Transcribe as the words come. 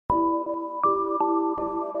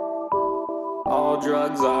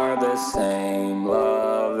drugs are the same,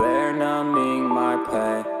 love, they're numbing my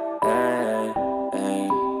pain.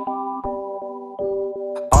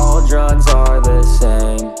 All drugs are the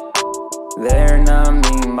same, they're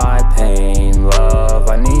numbing my pain, love,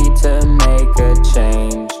 I need to make a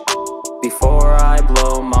change before I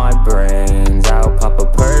blow my brains out, pop a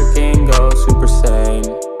perk and go super sane.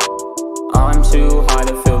 I'm too high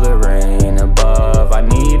to feel the rain above, I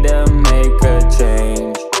need to make a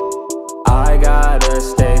change. I gotta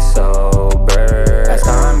stay sober, as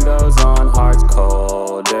time goes on, heart's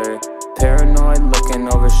colder. Paranoid looking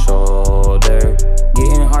over shoulder,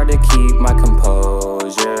 getting hard to keep my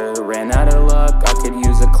composure. Ran out of luck, I could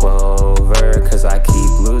use a clover, cause I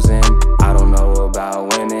keep losing, I don't know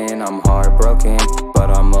about winning. I'm heartbroken, but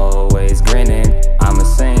I'm always grinning. I'm a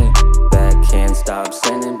saint that can't stop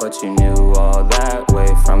sinning, but you knew all that way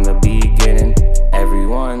from the beginning.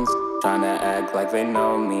 Everyone's trying to act like they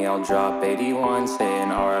know me. I'll drop 81 saying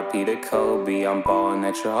RIP to Kobe. I'm balling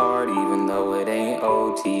extra hard even though it ain't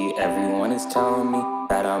OT. Everyone is telling me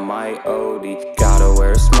that I might OD. Gotta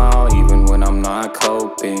wear a smile even when I'm not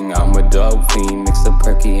coping. I'm a dope fiend, mix the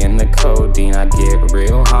perky and the codeine. I get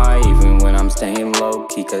real high even when I'm staying low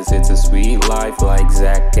key, cause it's a sweet life like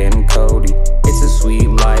Zach and Cody. It's a sweet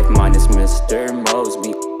life minus Mr.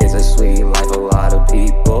 Mosby. It's a sweet life a lot of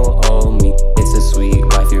people owe me. It's a sweet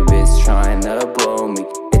life your bitch trying to blow me.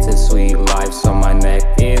 It's a sweet life so my neck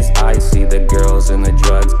is icy. The girls and the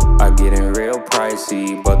drugs are getting real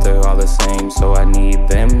pricey, but they're all the same so I need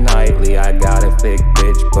them nightly. I got a thick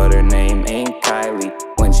bitch but her name ain't Kylie.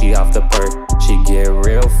 When she off the perk she get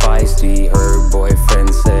real feisty. Her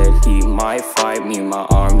boyfriend said he might fight me. My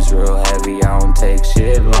arms real heavy, I don't take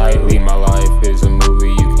shit lightly. My life is a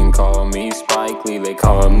movie, you can call me Spike Lee. They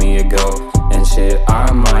call me a goat and shit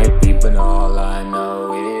I might be, but all I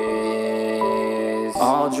know is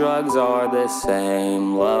all drugs are the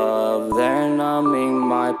same, love, they're numbing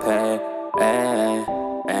my pain.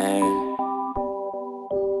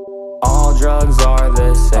 All drugs are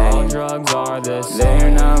the same,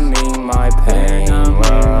 they're numbing my pain,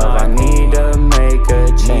 love, I need to make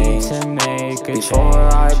a change before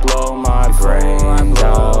I blow my brains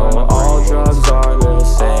out. All drugs are the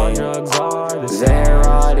same, they're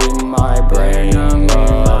rotting my brain,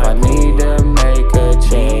 love, I need to make a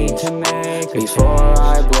change before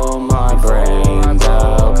I blow my brains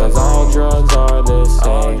out. Cause all drugs are the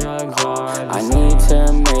same, I need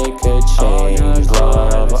to make a change,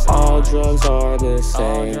 love, all drugs are the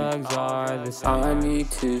same, I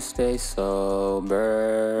need to stay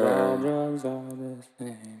sober. All drugs are the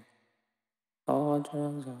same, all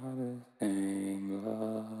drugs are the same,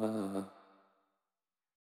 love.